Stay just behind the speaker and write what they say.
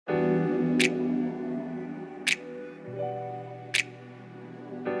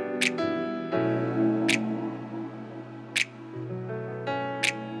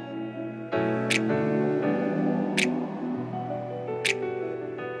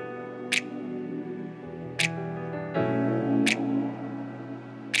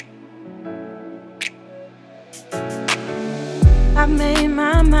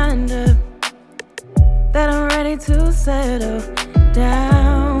my mind up that I'm ready to settle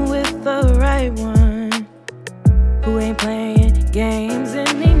down with the right one who ain't playing games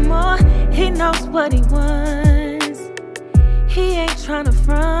anymore. He knows what he wants. He ain't tryna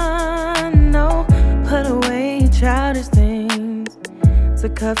front, no. Put away childish things to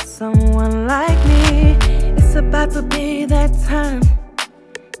cuff someone like me. It's about to be that time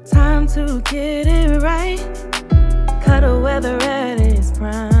to get it right. Cut a weather at its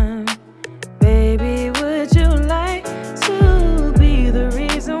prime. Baby, would you like to be the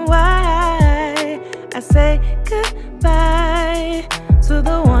reason why I say goodbye to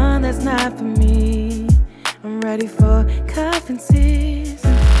the one that's not for me? I'm ready for cuffing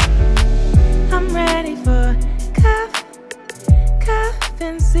season. I'm ready for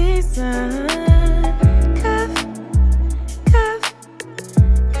cuffing season.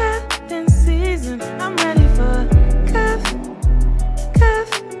 Cuffing season. I'm ready for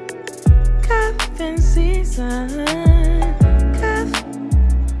cuffing season.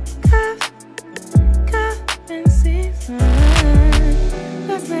 Cuffing season.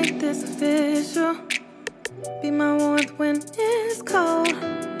 Let's make this official. Be my warmth when it's cold.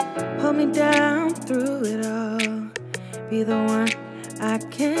 Hold me down through it all. Be the one I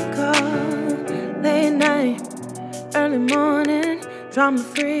can call. Late night, early morning, drama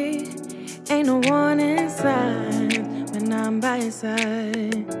free. Ain't no warning sign when I'm by your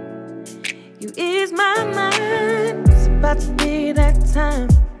side. You ease my mind. It's about to be that time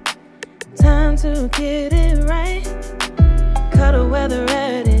to get it right. Cut a weather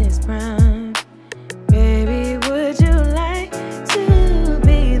at it.